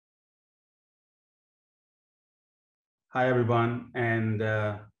Hi, everyone, and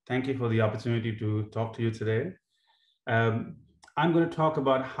thank you for the opportunity to talk to you today. Um, I'm going to talk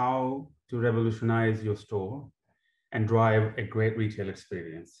about how to revolutionize your store and drive a great retail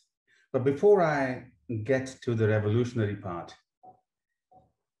experience. But before I get to the revolutionary part,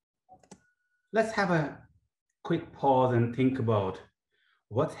 let's have a quick pause and think about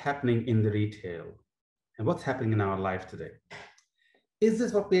what's happening in the retail and what's happening in our life today. Is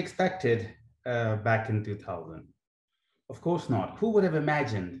this what we expected back in 2000? Of course not. Who would have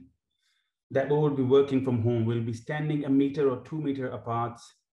imagined that we will be working from home? We'll be standing a meter or 2 meter apart.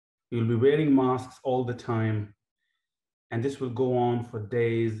 We'll be wearing masks all the time. And this will go on for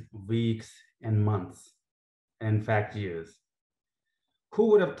days, weeks, and months, and in fact, years. Who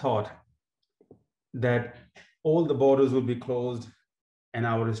would have thought that all the borders will be closed and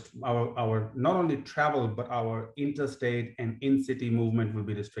our not only travel, but our interstate and in-city movement will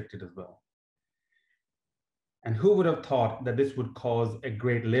be restricted as well? And who would have thought that this would cause a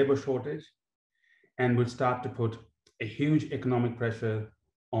great labor shortage and would start to put a huge economic pressure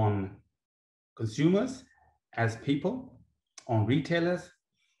on consumers as people, on retailers,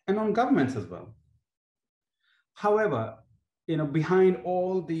 and on governments as well? However, behind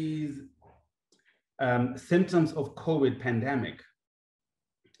all these symptoms of COVID pandemic,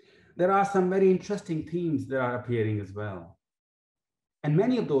 there are some very interesting themes that are appearing as well. And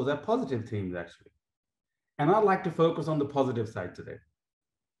many of those are positive themes, actually. And I'd like to focus on the positive side today.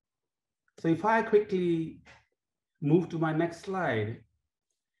 So if I quickly move to my next slide,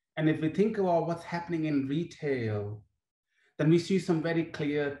 and if we think about what's happening in retail, then we see some very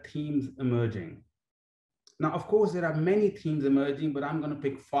clear themes emerging. Now, of course, there are many themes emerging, but I'm going to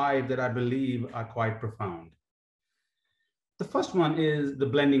pick 5 that I believe are quite profound. The first one is the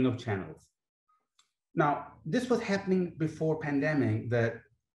blending of channels. Now, this was happening before pandemic, that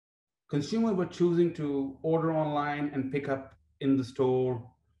consumers were choosing to order online and pick up in the store,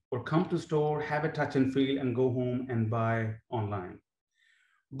 or come to store, have a touch and feel, and go home and buy online.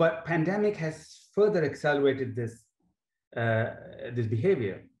 But pandemic has further accelerated this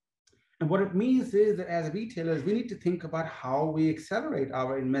behavior. And what it means is that as retailers, we need to think about how we accelerate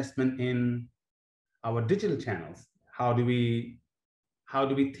our investment in our digital channels. How do we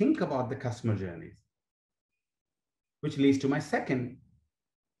think about the customer journeys? Which leads to my second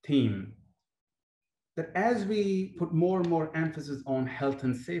theme, that as we put more and more emphasis on health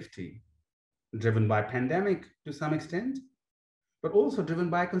and safety, driven by pandemic to some extent, but also driven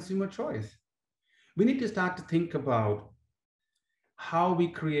by consumer choice, we need to start to think about how we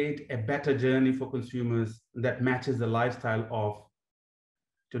create a better journey for consumers that matches the lifestyle of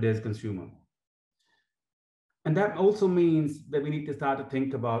today's consumer. And that also means that we need to start to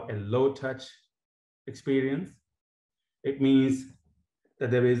think about a low touch experience. It means that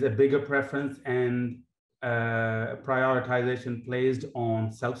there is a bigger preference and prioritization placed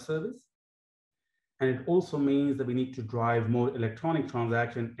on self-service. And it also means that we need to drive more electronic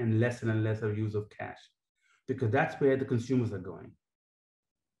transaction and lesser use of cash, because that's where the consumers are going.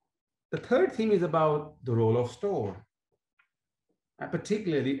 The third theme is about the role of store,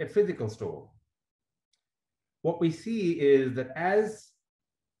 particularly a physical store. What we see is that as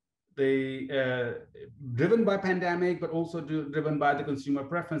driven by pandemic, but also driven by the consumer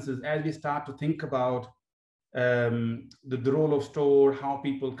preferences, as we start to think about the role of store, how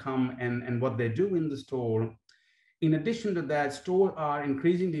people come and what they do in the store. In addition to that, stores are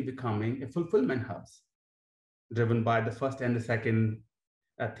increasingly becoming a fulfillment hubs, driven by the first and the second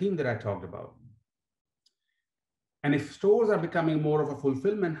theme that I talked about. And if stores are becoming more of a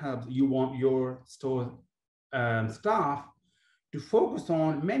fulfillment hub, you want your store staff to focus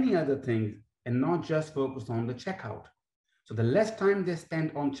on many other things and not just focus on the checkout. So the less time they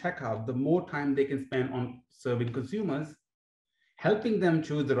spend on checkout, the more time they can spend on serving consumers, helping them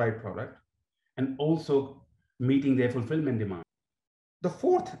choose the right product, and also meeting their fulfillment demand. The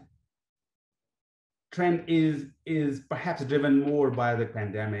fourth trend is perhaps driven more by the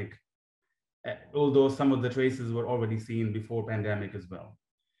pandemic, although some of the traces were already seen before pandemic as well.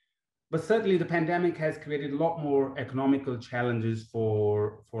 But certainly the pandemic has created a lot more economical challenges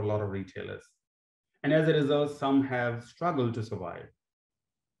for a lot of retailers. And as a result, some have struggled to survive.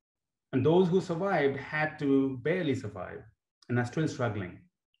 And those who survived had to barely survive and are still struggling.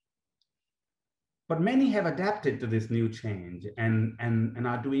 But many have adapted to this new change and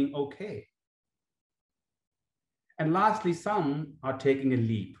are doing okay. And lastly, some are taking a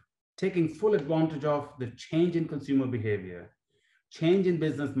leap, taking full advantage of the change in consumer behavior, change in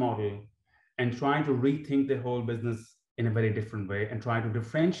business model, and trying to rethink their whole business in a very different way and trying to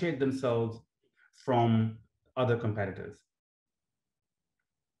differentiate themselves from other competitors.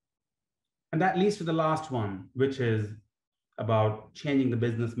 And that leads to the last one, which is about changing the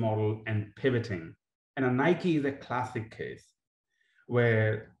business model and pivoting. And a Nike is a classic case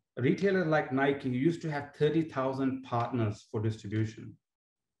where retailers like Nike used to have 30,000 partners for distribution.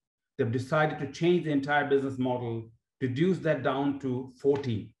 They've decided to change the entire business model, reduce that down to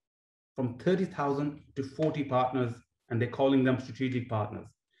 40, from 30,000 to 40 partners, and they're calling them strategic partners.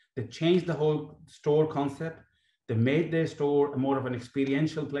 They changed the whole store concept. They made their store more of an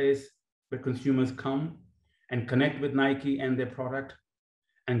experiential place where consumers come and connect with Nike and their product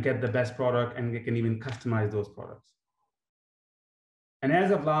and get the best product, and they can even customize those products. And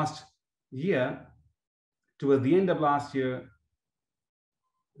as of last year, towards the end of last year,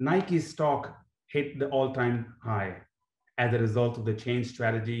 Nike's stock hit the all-time high as a result of the change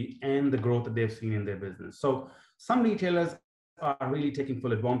strategy and the growth that they've seen in their business. So some retailers are really taking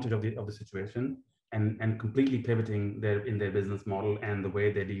full advantage of the situation and completely pivoting in their business model and the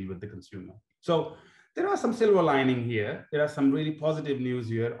way they deal with the consumer. So there are some silver lining here. There are some really positive news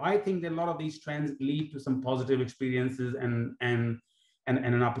here. I think that a lot of these trends lead to some positive experiences and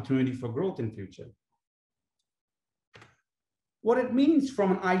an opportunity for growth in future. What it means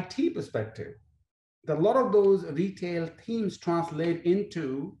from an IT perspective, that a lot of those retail themes translate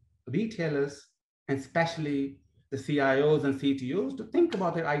into retailers, and especially the CIOs and CTOs, to think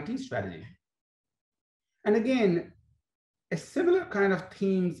about their IT strategy. And again, a similar kind of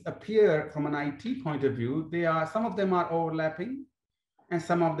themes appear from an IT point of view. Some of them are overlapping, and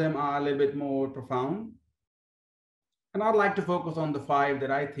some of them are a little bit more profound. And I'd like to focus on the 5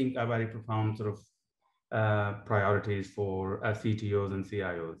 that I think are very profound sort of priorities for CTOs and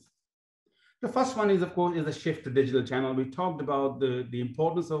CIOs. The first one is, of course, is the shift to digital channel. We talked about the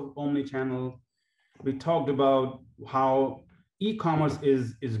importance of omni-channel. We talked about how e-commerce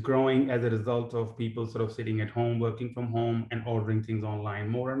is growing as a result of people sort of sitting at home, working from home, and ordering things online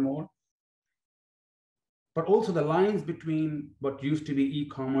more and more. But also the lines between what used to be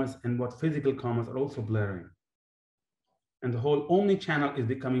e-commerce and what physical commerce are also blurring. And the whole omni-channel is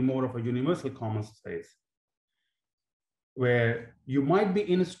becoming more of a universal commerce space, where you might be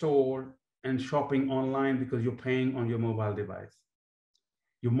in a store and shopping online because you're paying on your mobile device.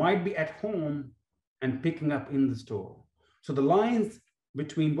 You might be at home and picking up in the store. So the lines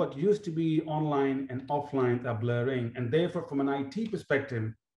between what used to be online and offline are blurring. And therefore, from an IT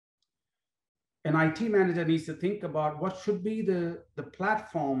perspective, an IT manager needs to think about what should be the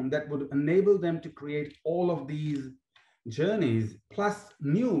platform that would enable them to create all of these journeys, plus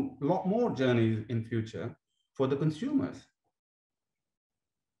lot more journeys in future for the consumers.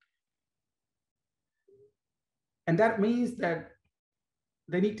 And that means that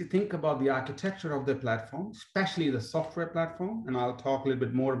they need to think about the architecture of their platform, especially the software platform. And I'll talk a little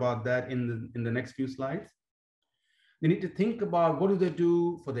bit more about that in the next few slides. They need to think about what do they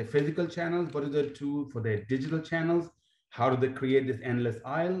do for their physical channels? What do they do for their digital channels? How do they create this endless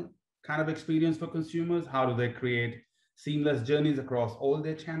aisle kind of experience for consumers? How do they create seamless journeys across all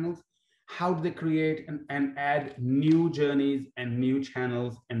their channels? How do they create and add new journeys and new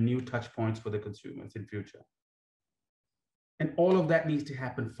channels and new touch points for the consumers in future? And all of that needs to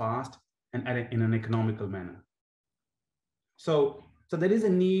happen fast and in an economical manner. So there is a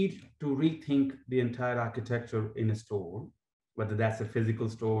need to rethink the entire architecture in a store, whether that's a physical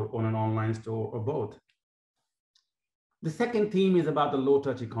store or an online store or both. The second theme is about the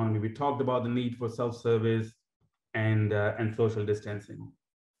low-touch economy. We talked about the need for self-service and social distancing.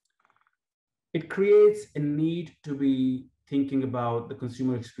 It creates a need to be thinking about the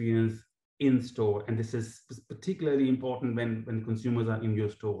consumer experience in store. And this is particularly important when consumers are in your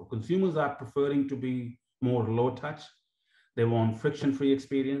store. Consumers are preferring to be more low touch. They want friction-free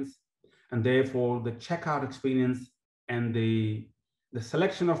experience. And therefore the checkout experience and the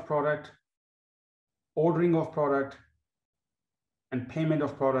selection of product, ordering of product, and payment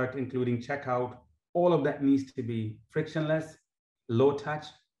of product, including checkout, all of that needs to be frictionless, low touch,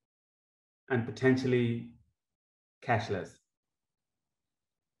 and potentially cashless.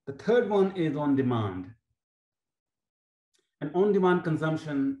 The third one is on demand. And on-demand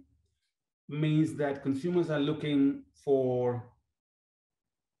consumption means that consumers are looking for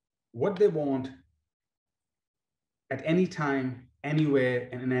what they want at any time, anywhere,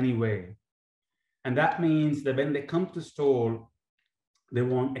 and in any way. And that means that when they come to store, they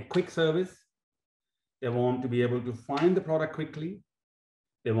want a quick service. They want to be able to find the product quickly.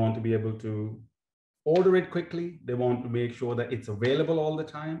 They want to be able to order it quickly. They want to make sure that it's available all the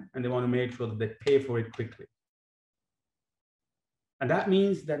time, and they want to make sure that they pay for it quickly. And that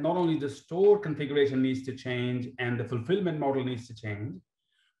means that not only the store configuration needs to change and the fulfillment model needs to change,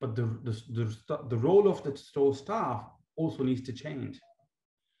 but the role of the store staff also needs to change.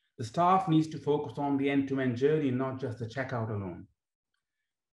 The staff needs to focus on the end-to-end journey, not just the checkout alone.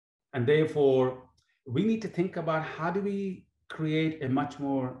 And therefore, we need to think about how do we create a much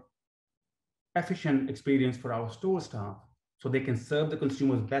more efficient experience for our store staff so they can serve the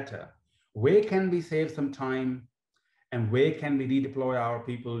consumers better. Where can we save some time, and where can we redeploy our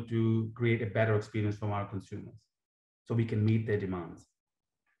people to create a better experience from our consumers so we can meet their demands?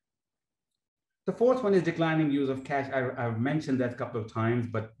 The fourth one is declining use of cash. I've mentioned that a couple of times,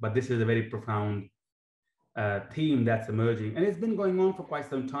 but this is a very profound theme that's emerging. And it's been going on for quite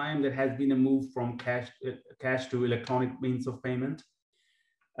some time. There has been a move from cash to electronic means of payment,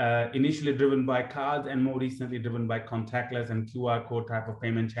 initially driven by cards and more recently driven by contactless and QR code type of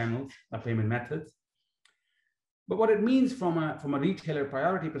payment channels, payment methods. But what it means from a retailer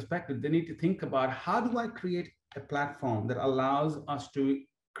priority perspective, they need to think about how do I create a platform that allows us to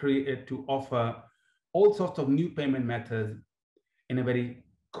offer all sorts of new payment methods in a very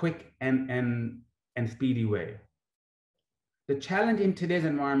quick and speedy way. The challenge in today's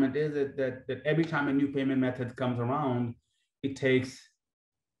environment is that every time a new payment method comes around, it takes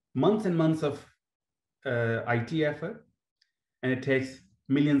months and months of IT effort, and it takes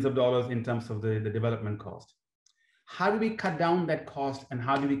millions of dollars in terms of the development cost. How do we cut down that cost, and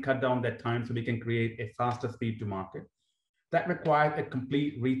how do we cut down that time so we can create a faster speed to market? That requires a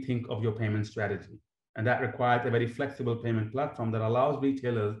complete rethink of your payment strategy. And that requires a very flexible payment platform that allows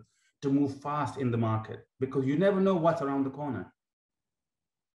retailers to move fast in the market, because you never know what's around the corner.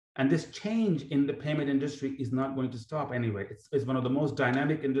 And this change in the payment industry is not going to stop anyway. It's one of the most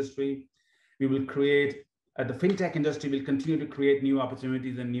dynamic industry. We will create, the fintech industry will continue to create new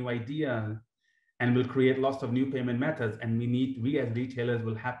opportunities and new ideas, and will create lots of new payment methods. And we as retailers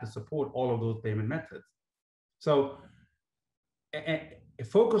will have to support all of those payment methods. So a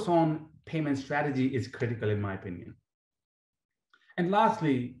focus on payment strategy is critical, in my opinion. And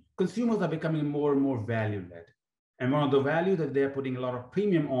lastly, consumers are becoming more and more value-led. And one of the values that they're putting a lot of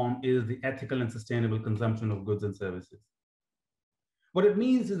premium on is the ethical and sustainable consumption of goods and services. What it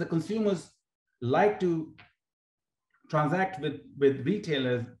means is the consumers like to transact with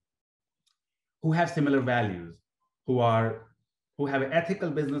retailers who have similar values, who have ethical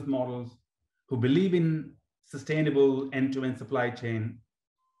business models, who believe in sustainable end-to-end supply chain,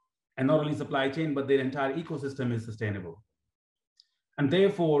 and not only supply chain, but their entire ecosystem is sustainable. And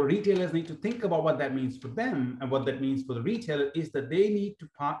therefore, retailers need to think about what that means for them, and what that means for the retailer is that they need to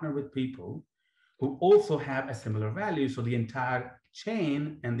partner with people who also have a similar value. So the entire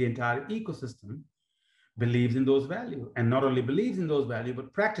chain and the entire ecosystem believes in those values, and not only believes in those values,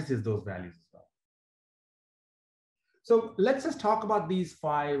 but practices those values as well. So let's just talk about these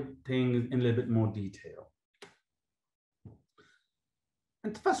 5 things in a little bit more detail.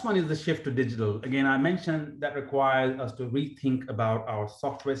 And the first one is the shift to digital. Again, I mentioned that requires us to rethink about our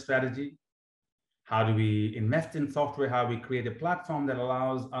software strategy. How do we invest in software? How do we create a platform that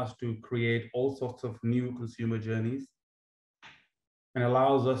allows us to create all sorts of new consumer journeys and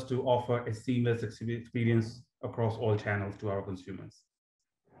allows us to offer a seamless experience across all channels to our consumers?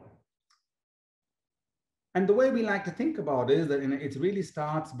 And the way we like to think about it is that it really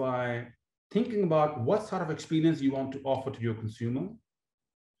starts by thinking about what sort of experience you want to offer to your consumer,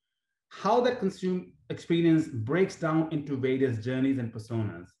 how that consumer experience breaks down into various journeys and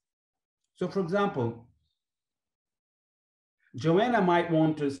personas. So for example, Joanna might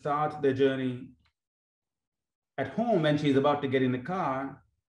want to start their journey at home when she's about to get in the car,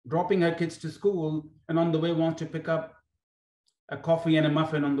 dropping her kids to school, and on the way wants to pick up a coffee and a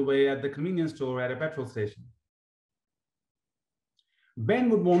muffin on the way at the convenience store at a petrol station. Ben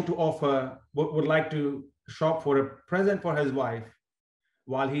would like to shop for a present for his wife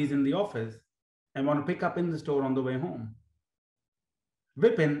while he's in the office and want to pick up in the store on the way home.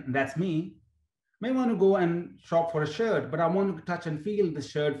 Vipin, that's me, may want to go and shop for a shirt, but I want to touch and feel the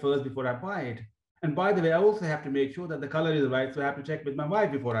shirt first before I buy it. And by the way, I also have to make sure that the color is right, so I have to check with my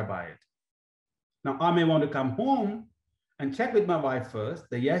wife before I buy it. Now, I may want to come home and check with my wife first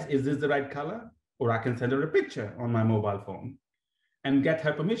that, yes, is this the right color? Or I can send her a picture on my mobile phone and get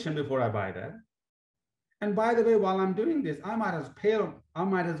her permission before I buy that. And by the way, while I'm doing this, I might as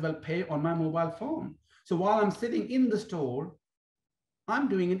well pay on my mobile phone. So while I'm sitting in the store, I'm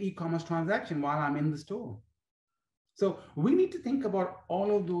doing an e-commerce transaction while I'm in the store. So we need to think about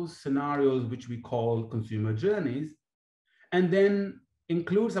all of those scenarios, which we call consumer journeys, and then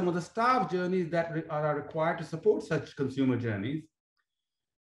include some of the staff journeys that are required to support such consumer journeys,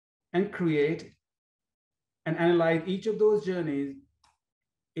 and create and analyze each of those journeys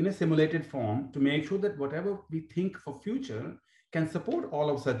in a simulated form to make sure that whatever we think for future can support all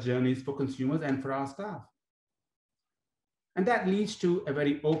of such journeys for consumers and for our staff. And that leads to a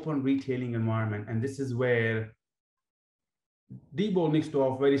very open retailing environment. And this is where Diebold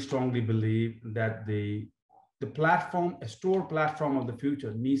Nixdorf very strongly believe that the platform, a store platform of the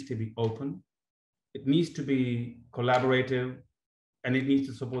future needs to be open. It needs to be collaborative, and it needs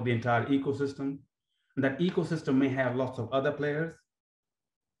to support the entire ecosystem. And that ecosystem may have lots of other players,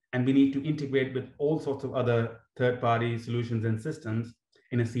 and we need to integrate with all sorts of other third-party solutions and systems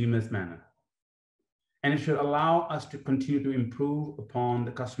in a seamless manner. And it should allow us to continue to improve upon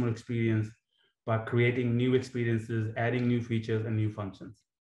the customer experience by creating new experiences, adding new features and new functions.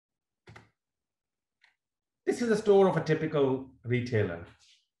 This is a store of a typical retailer.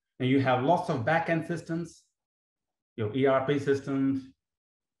 And you have lots of back-end systems, your ERP systems,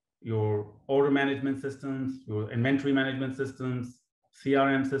 your order management systems, your inventory management systems,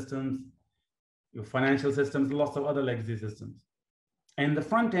 CRM systems, your financial systems, lots of other legacy systems. And the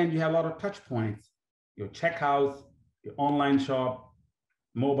front end, you have a lot of touch points, your checkouts, your online shop,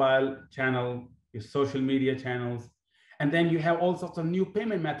 mobile channel, your social media channels. And then you have all sorts of new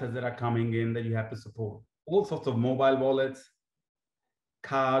payment methods that are coming in that you have to support. All sorts of mobile wallets,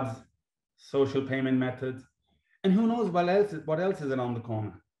 cards, social payment methods, and who knows what else is around the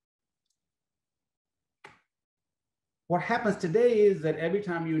corner. What happens today is that every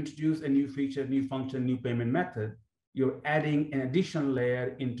time you introduce a new feature, new function, new payment method, you're adding an additional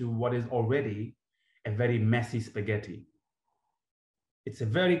layer into what is already a very messy spaghetti. It's a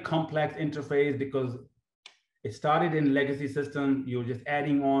very complex interface because it started in legacy system. You're just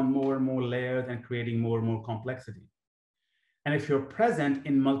adding on more and more layers and creating more and more complexity. And if you're present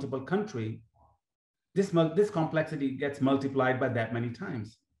in multiple countries, this complexity gets multiplied by that many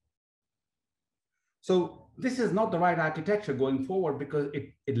times. So this is not the right architecture going forward because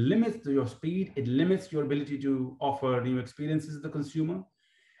it limits your speed, it limits your ability to offer new experiences to the consumer,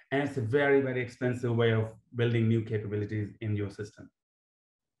 and it's a very, very expensive way of building new capabilities in your system.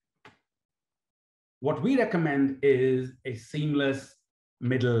 What we recommend is a seamless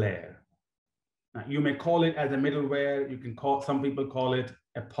middle layer. Now, you may call it as a middleware. You can call, some people call it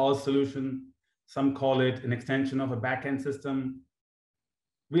a POS solution. Some call it an extension of a backend system.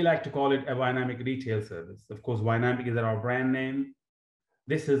 We like to call it a dynamic retail service. Of course, dynamic is our brand name.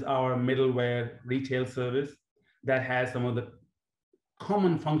 This is our middleware retail service that has some of the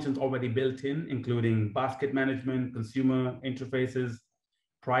common functions already built in, including basket management, consumer interfaces,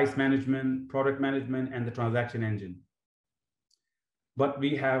 price management, product management, and the transaction engine. But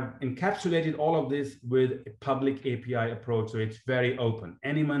we have encapsulated all of this with a public API approach, so it's very open.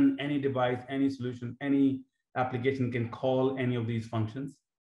 Anyone, any device, any solution, any application can call any of these functions.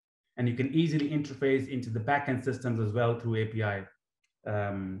 And you can easily interface into the backend systems as well through API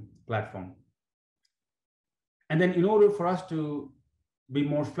platform. And then in order for us to be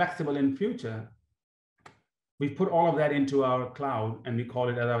more flexible in future, we put all of that into our cloud and we call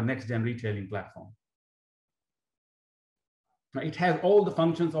it as our next-gen retailing platform. Now, it has all the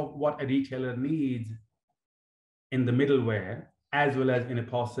functions of what a retailer needs in the middleware as well as in a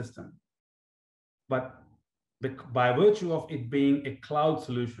POS system. But by virtue of it being a cloud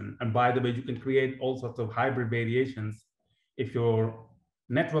solution, and by the way, you can create all sorts of hybrid variations. If your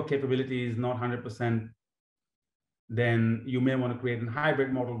network capability is not 100%, then you may want to create a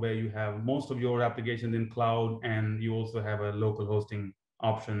hybrid model where you have most of your applications in cloud and you also have a local hosting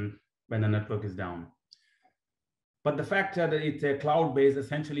option when the network is down. But the fact that it's a cloud-based,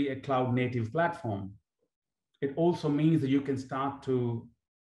 essentially a cloud-native platform, it also means that you can start to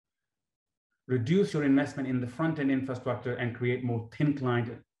reduce your investment in the front-end infrastructure and create more thin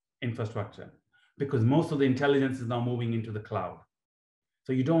client infrastructure because most of the intelligence is now moving into the cloud.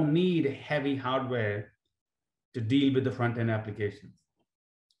 So you don't need heavy hardware to deal with the front-end applications.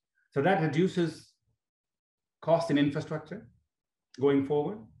 So that reduces cost in infrastructure going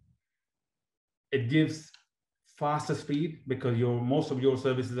forward. It gives faster speed because most of your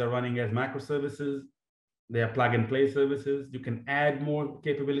services are running as microservices. They are plug-and-play services. You can add more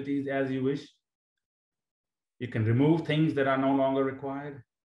capabilities as you wish. You can remove things that are no longer required,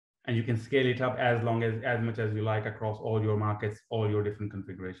 and you can scale it up as much as you like across all your markets, all your different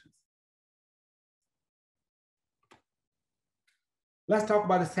configurations. Let's talk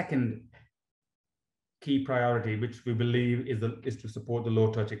about the second key priority, which we believe is to support the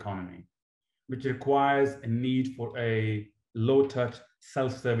low-touch economy, which requires a need for a low-touch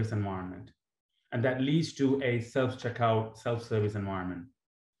self-service environment. And that leads to a self-checkout, self-service environment.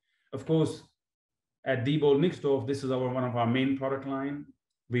 Of course, at Diebold Nixdorf, this is one of our main product line.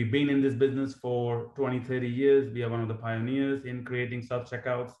 We've been in this business for 20, 30 years. We are one of the pioneers in creating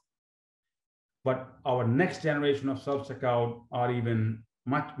self-checkouts. But our next generation of self-checkout are even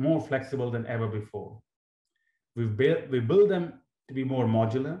much more flexible than ever before. We build them to be more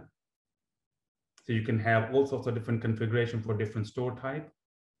modular. So you can have all sorts of different configuration for different store type.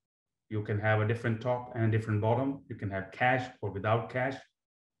 You can have a different top and a different bottom. You can have cash or without cash.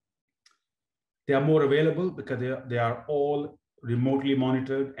 They are more available because they are all remotely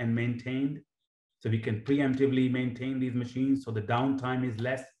monitored and maintained. So we can preemptively maintain these machines so the downtime is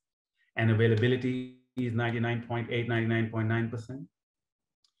less and availability is 99.8, 99.9%.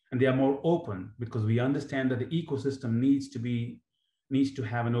 And they are more open because we understand that the ecosystem needs to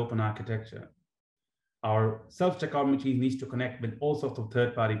have an open architecture. Our self-checkout machine needs to connect with all sorts of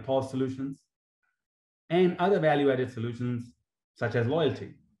third-party POS solutions and other value-added solutions such as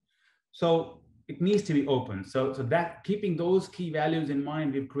loyalty. So it needs to be open. So that keeping those key values in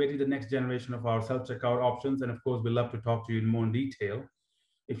mind, we've created the next generation of our self-checkout options. And of course, we'd love to talk to you in more detail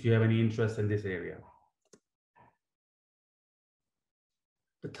if you have any interest in this area.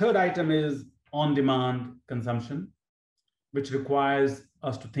 The third item is on-demand consumption, which requires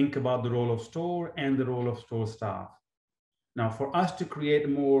us to think about the role of store and the role of store staff. Now, for us to create a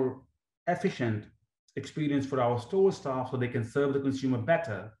more efficient experience for our store staff so they can serve the consumer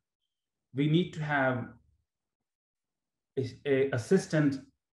better, we need to have an assistant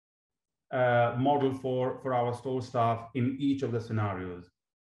model for our store staff in each of the scenarios.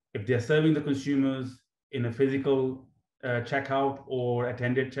 If they're serving the consumers in a physical checkout or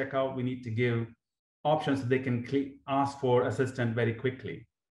attended checkout, we need to give options so they can ask for assistance very quickly.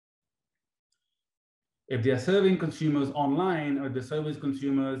 If they are serving consumers online or they service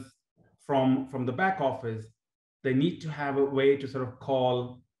consumers from the back office, they need to have a way to sort of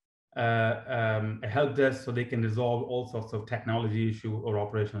call a help desk so they can resolve all sorts of technology issue or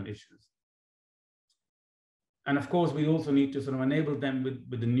operational issues. And of course, we also need to sort of enable them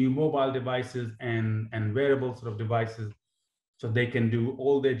with the new mobile devices and wearable sort of devices so they can do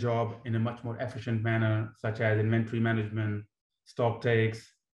all their job in a much more efficient manner, such as inventory management, stock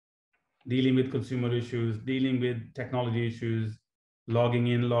takes, dealing with consumer issues, dealing with technology issues, logging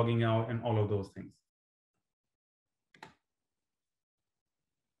in, logging out, and all of those things.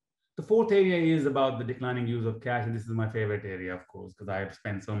 The fourth area is about the declining use of cash, and this is my favorite area, of course, because I have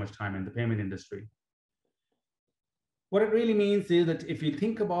spent so much time in the payment industry. What it really means is that if you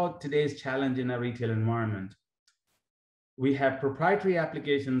think about today's challenge in a retail environment, we have proprietary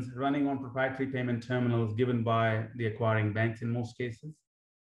applications running on proprietary payment terminals given by the acquiring banks in most cases.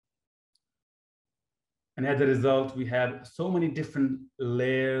 And as a result, we have so many different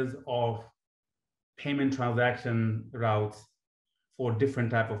layers of payment transaction routes for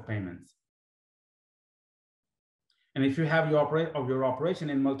different type of payments. And if you have your operation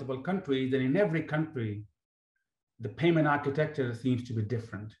in multiple countries, then in every country, the payment architecture seems to be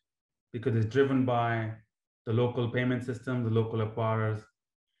different because it's driven by the local payment system, the local acquirers,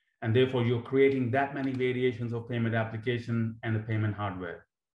 and therefore you're creating that many variations of payment application and the payment hardware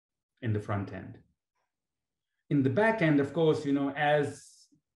in the front end. In the back end, of course, as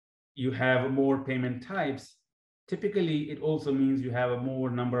you have more payment types, typically it also means you have a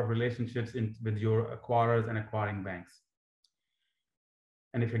more number of relationships with your acquirers and acquiring banks.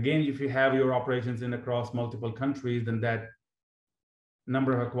 And if you have your operations across multiple countries, then that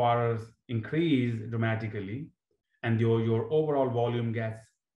number of acquirers increase dramatically, and your overall volume gets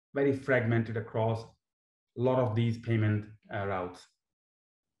very fragmented across a lot of these payment routes.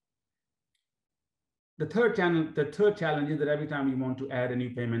 The third challenge is that every time you want to add a new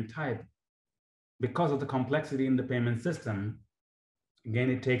payment type, because of the complexity in the payment system, again,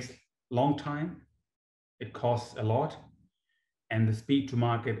 it takes a long time, it costs a lot, and the speed to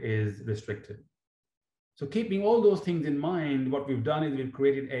market is restricted. So keeping all those things in mind, what we've done is we've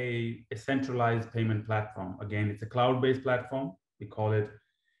created a centralized payment platform. Again, it's a cloud-based platform. We call it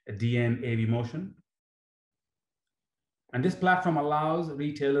a DN AV Motion. And this platform allows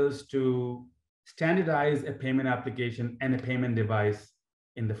retailers to standardize a payment application and a payment device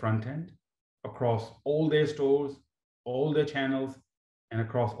in the front end across all their stores, all their channels, and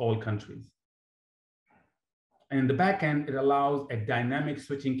across all countries. And in the back end, it allows a dynamic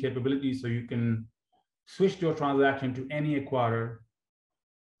switching capability so you can switch your transaction to any acquirer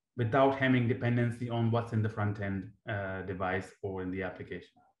without having dependency on what's in the front end device or in the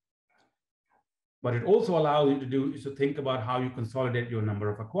application. What it also allows you to do is to think about how you consolidate your number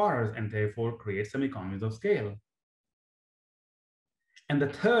of acquirers and therefore create some economies of scale. And the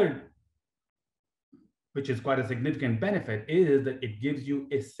third, which is quite a significant benefit, is that it gives you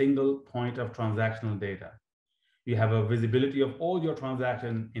a single point of transactional data. You have a visibility of all your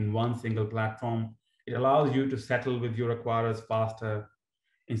transactions in one single platform. It allows you to settle with your acquirers faster.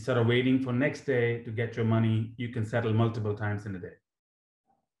 Instead of waiting for next day to get your money, you can settle multiple times in a day.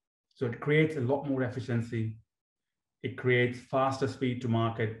 So it creates a lot more efficiency It creates faster speed to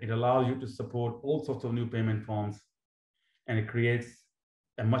market. It allows you to support all sorts of new payment forms, and it creates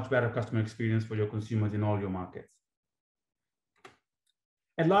a much better customer experience for your consumers in all your markets.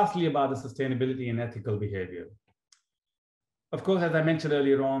 And lastly, about the sustainability and ethical behavior. Of course, as I mentioned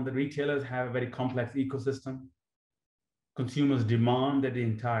earlier on, the retailers have a very complex ecosystem. Consumers demand that the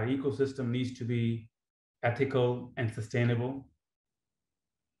entire ecosystem needs to be ethical and sustainable.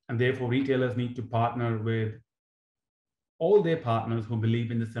 And therefore, retailers need to partner with all their partners who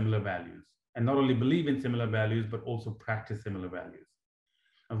believe in the similar values, and not only believe in similar values, but also practice similar values.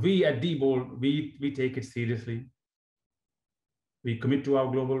 And we at Diebold, we take it seriously. We commit to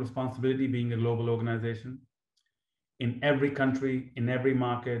our global responsibility, being a global organization. In every country, in every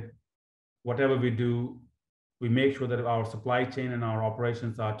market, whatever we do, we make sure that our supply chain and our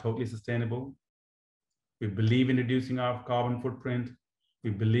operations are totally sustainable. We believe in reducing our carbon footprint. We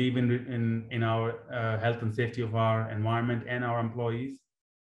believe in our health and safety of our environment and our employees.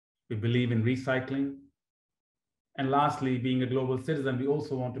 We believe in recycling. And lastly, being a global citizen, we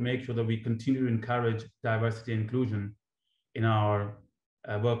also want to make sure that we continue to encourage diversity and inclusion in our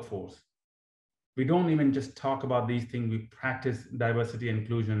workforce. We don't even just talk about these things, we practice diversity and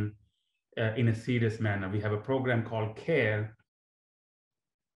inclusion in a serious manner. We have a program called CARE,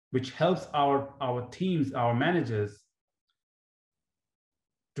 which helps our teams, our managers,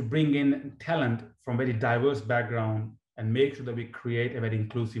 to bring in talent from very diverse background and make sure that we create a very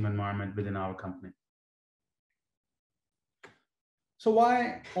inclusive environment within our company. So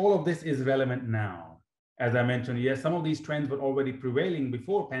why all of this is relevant now? As I mentioned, yes, some of these trends were already prevailing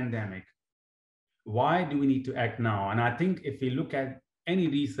before pandemic. Why do we need to act now? And I think if we look at any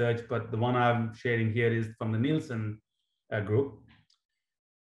research, but the one I'm sharing here is from the Nielsen group,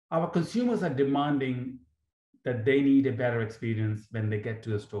 our consumers are demanding that they need a better experience when they get to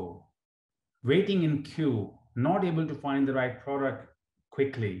the store. Waiting in queue, not able to find the right product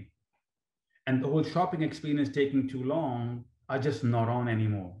quickly, and the whole shopping experience taking too long are just not on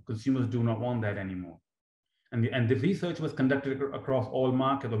anymore. Consumers do not want that anymore. And the research was conducted across all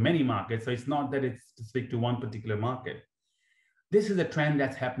markets or many markets. So it's not that it's specific to one particular market. This is a trend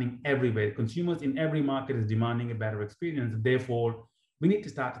that's happening everywhere. Consumers in every market is demanding a better experience. Therefore, we need to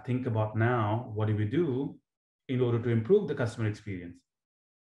start to think about now, what do we do in order to improve the customer experience?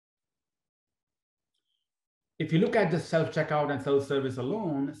 If you look at the self-checkout and self-service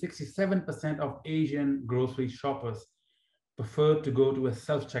alone, 67% of Asian grocery shoppers prefer to go to a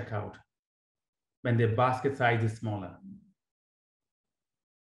self-checkout when their basket size is smaller.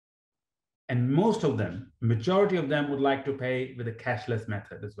 And most of them, majority of them, would like to pay with a cashless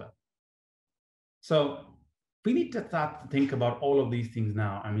method as well. So we need to start to think about all of these things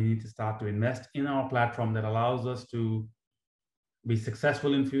now, and we need to start to invest in our platform that allows us to be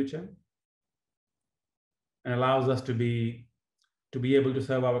successful in future and allows us to be able to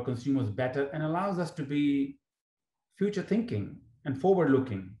serve our consumers better, and allows us to be future thinking and forward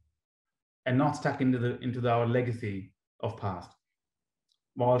looking, and not stuck into our legacy of past.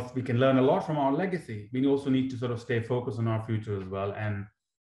 Whilst we can learn a lot from our legacy, we also need to sort of stay focused on our future as well. And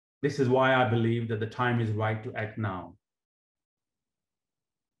this is why I believe that the time is right to act now.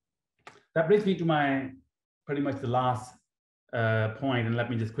 That brings me to pretty much the last point, and let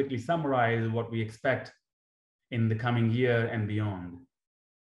me just quickly summarize what we expect in the coming year and beyond.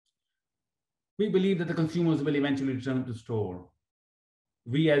 We believe that the consumers will eventually return to store.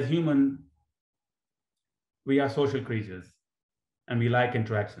 We as humans, we are social creatures and we like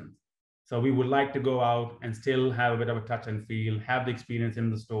interactions. So we would like to go out and still have a bit of a touch and feel, have the experience in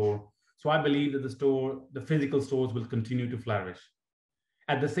the store. So I believe that the physical stores will continue to flourish.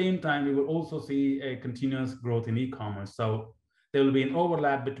 At the same time, we will also see a continuous growth in e-commerce. So there will be an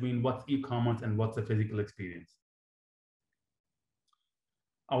overlap between what's e-commerce and what's a physical experience.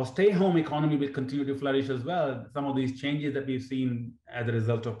 Our stay-home economy will continue to flourish as well. Some of these changes that we've seen as a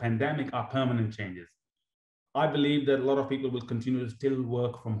result of pandemic are permanent changes. I believe that a lot of people will continue to still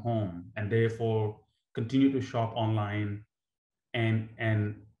work from home and therefore continue to shop online and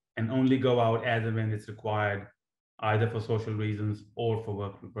only go out as and when it's required, either for social reasons or for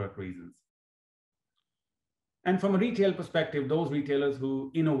work reasons. And from a retail perspective, those retailers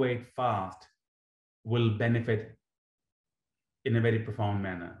who innovate fast will benefit in a very profound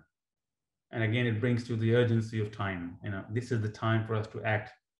manner. And again, it brings to the urgency of time. This is the time for us to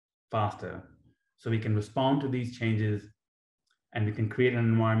act faster so we can respond to these changes and we can create an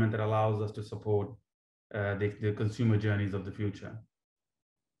environment that allows us to support the consumer journeys of the future.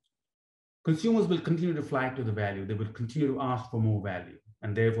 Consumers will continue to fly to the value. They will continue to ask for more value.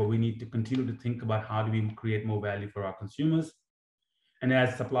 And therefore, we need to continue to think about how do we create more value for our consumers. And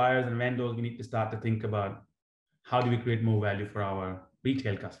as suppliers and vendors, we need to start to think about how do we create more value for our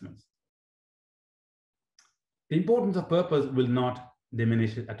retail customers? The importance of purpose will not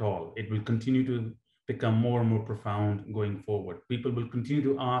diminish it at all. It will continue to become more and more profound going forward. People will continue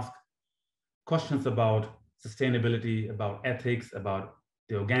to ask questions about sustainability, about ethics, about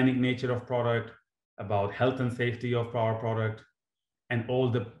the organic nature of product, about health and safety of our product, and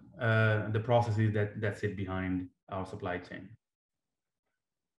all the processes that sit behind our supply chain.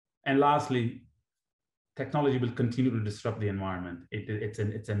 And lastly, technology will continue to disrupt the environment.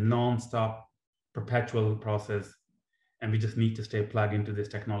 It's a non-stop, perpetual process, and we just need to stay plugged into this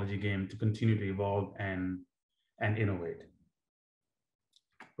technology game to continue to evolve and innovate.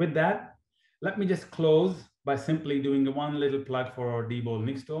 With that, let me just close by simply doing one little plug for our Diebold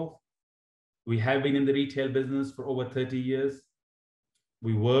Nixdorf. We have been in the retail business for over 30 years.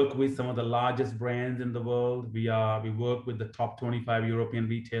 We work with some of the largest brands in the world. We work with the top 25 European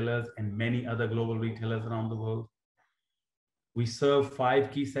retailers and many other global retailers around the world. We serve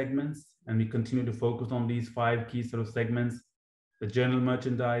 5 key segments, and we continue to focus on these 5 key sort of segments: the general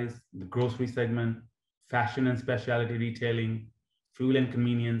merchandise, the grocery segment, fashion and specialty retailing, fuel and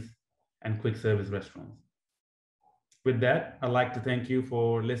convenience, and quick service restaurants. With that, I'd like to thank you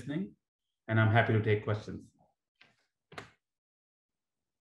for listening, and I'm happy to take questions.